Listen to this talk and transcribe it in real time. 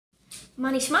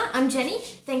Manishma, I'm Jenny.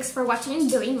 Thanks for watching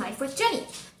Doing Life with Jenny.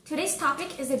 Today's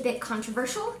topic is a bit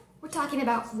controversial. We're talking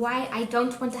about why I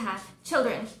don't want to have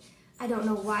children. I don't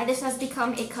know why this has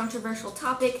become a controversial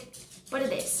topic, but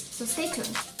it is, so stay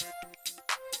tuned.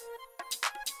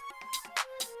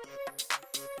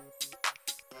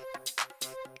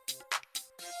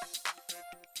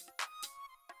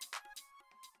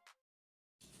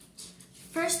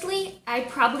 Firstly, I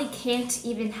probably can't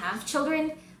even have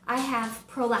children. I have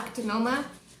prolactinoma.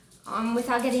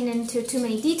 Without getting into too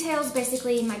many details,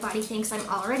 basically my body thinks I'm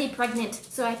already pregnant,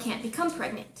 so I can't become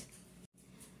pregnant.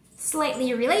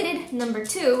 Slightly related, number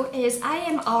 2, is I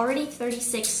am already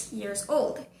 36 years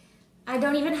old. I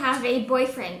don't even have a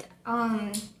boyfriend.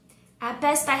 At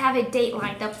best, I have a date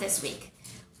lined up this week.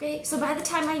 Okay, so by the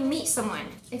time I meet someone,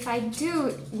 if I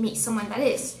do meet someone that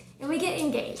is, and we get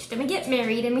engaged, and we get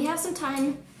married, and we have some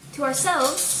time to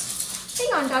ourselves.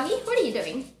 Hang on, doggy, what are you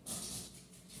doing?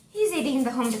 He's eating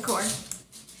the home decor.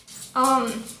 I'll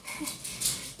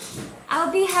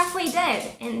be halfway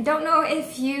dead, and don't know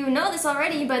if you know this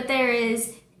already, but there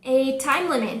is a time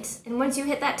limit, and once you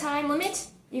hit that time limit,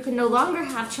 you can no longer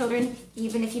have children,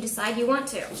 even if you decide you want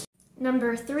to.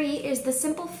 Number 3 is the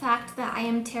simple fact that I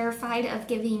am terrified of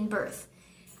giving birth.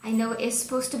 I know it is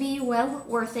supposed to be well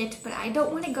worth it, but I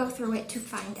don't want to go through it to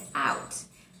find out.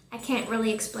 I can't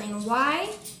really explain why,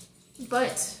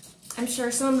 but I'm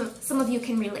sure some of you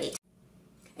can relate.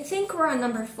 I think we're on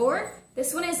number 4.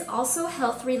 This one is also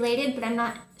health related, but I'm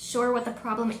not sure what the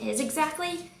problem is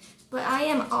exactly. But I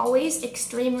am always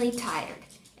extremely tired.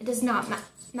 It does not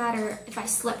matter if I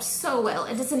slept so well.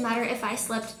 It doesn't matter if I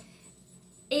slept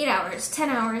 8 hours, 10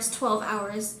 hours, 12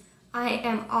 hours. I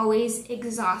am always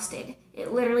exhausted.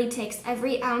 It literally takes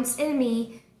every ounce in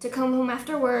me to come home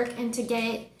after work and to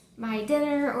get my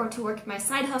dinner or to work my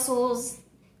side hustles,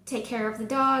 take care of the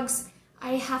dogs.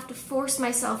 I have to force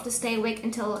myself to stay awake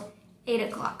until 8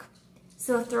 o'clock.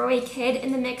 So throw a kid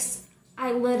in the mix,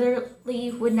 I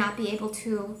literally would not be able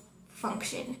to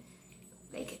function.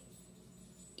 Like,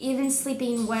 even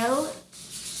sleeping well,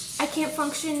 I can't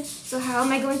function. So how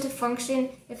am I going to function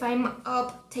if I'm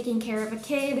up taking care of a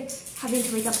kid, having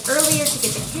to wake up earlier to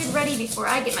get the kid ready before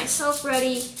I get myself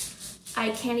ready?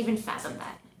 I can't even fathom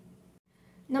that.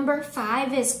 Number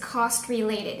 5 is cost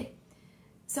related.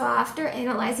 So after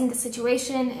analyzing the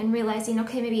situation and realizing,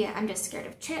 okay, maybe I'm just scared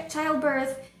of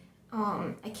childbirth,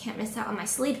 I can't miss out on my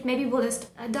sleep, maybe we'll just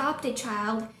adopt a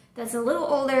child that's a little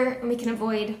older and we can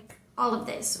avoid all of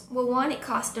this. Well, one, it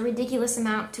costs a ridiculous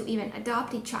amount to even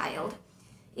adopt a child.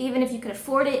 Even if you could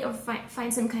afford it or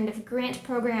find some kind of grant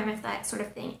program, if that sort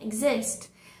of thing exists,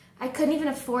 I couldn't even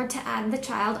afford to add the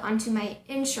child onto my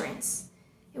insurance.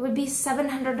 It would be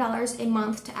 $700 a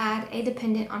month to add a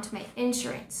dependent onto my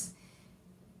insurance.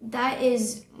 That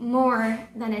is more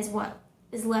than is what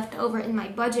is left over in my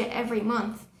budget every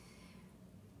month.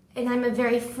 And I'm a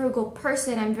very frugal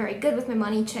person. I'm very good with my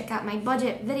money. Check out my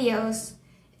budget videos.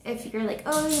 If you're like,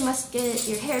 oh, you must get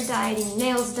your hair dyed and your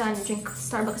nails done, drink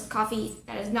Starbucks coffee,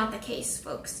 that is not the case,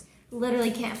 folks.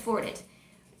 Literally can't afford it.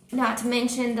 Not to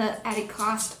mention the added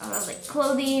cost of like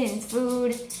clothing and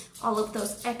food, all of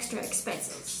those extra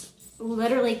expenses.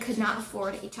 Literally could not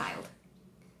afford a child,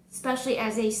 especially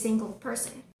as a single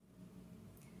person.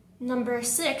 Number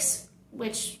 6,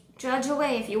 which judge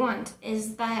away if you want,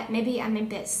 is that maybe I'm a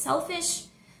bit selfish,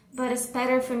 but it's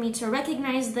better for me to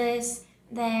recognize this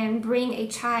than bring a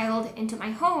child into my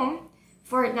home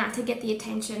for it not to get the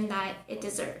attention that it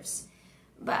deserves.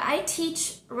 But I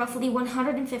teach roughly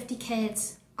 150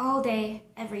 kids all day,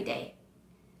 every day.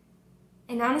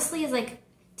 And honestly, it's like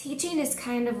teaching is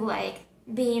kind of like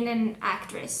being an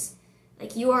actress.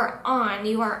 Like you are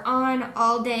on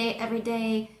all day, every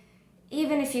day.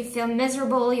 Even if you feel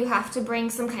miserable, you have to bring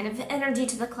some kind of energy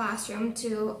to the classroom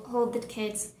to hold the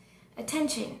kids'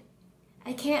 attention.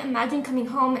 I can't imagine coming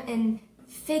home and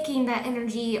faking that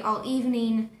energy all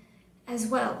evening as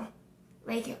well.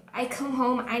 Like, I come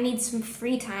home, I need some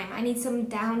free time, I need some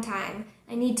downtime,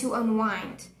 I need to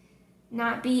unwind,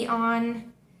 not be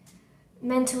on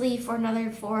mentally for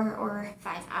another 4 or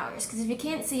 5 hours. Because if you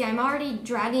can't see, I'm already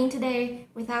dragging today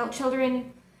without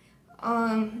children.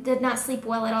 Did not sleep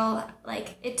well at all.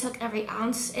 Like, it took every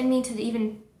ounce in me to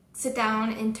even sit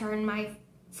down and turn my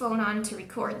phone on to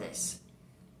record this.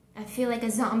 I feel like a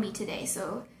zombie today,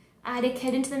 so add a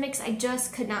kid into the mix, I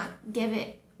just could not give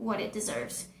it what it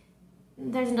deserves.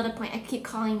 There's another point, I keep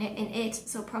calling it an it,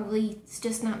 so probably it's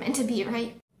just not meant to be,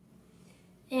 right?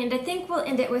 And I think we'll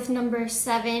end it with number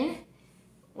 7,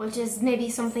 which is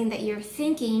maybe something that you're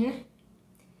thinking,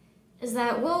 is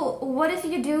that, well, what if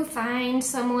you do find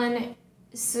someone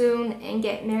soon and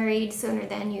get married sooner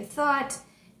than you thought,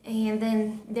 And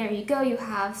then there you go, you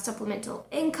have supplemental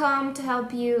income to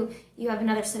help you, you have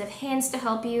another set of hands to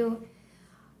help you.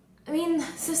 I mean,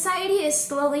 society is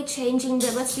slowly changing,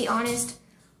 but let's be honest,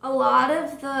 a lot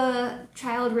of the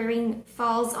child rearing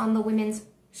falls on the women's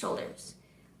shoulders.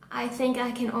 I think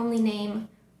I can only name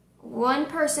one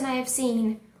person I have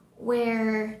seen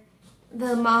where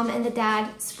the mom and the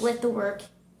dad split the work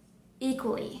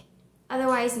equally.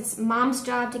 Otherwise, it's mom's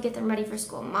job to get them ready for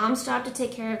school, mom's job to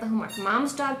take care of the homework,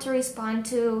 mom's job to respond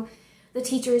to the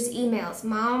teacher's emails,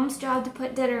 mom's job to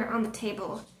put dinner on the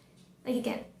table. Like,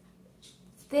 again,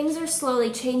 things are slowly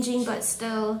changing, but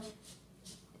still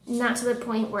not to the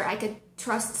point where I could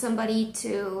trust somebody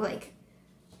to, like,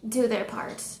 do their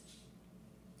part.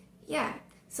 Yeah,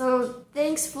 so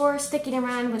thanks for sticking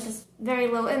around with this very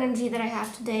low energy that I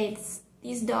have today.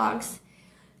 These dogs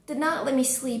did not let me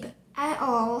sleep at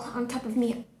all, on top of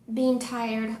me being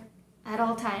tired at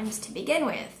all times to begin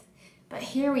with. But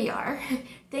here we are.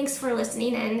 Thanks for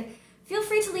listening, and feel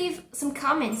free to leave some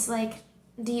comments like,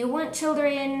 do you want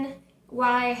children?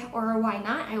 Why or why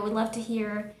not? I would love to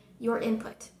hear your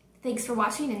input. Thanks for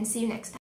watching, and see you next time.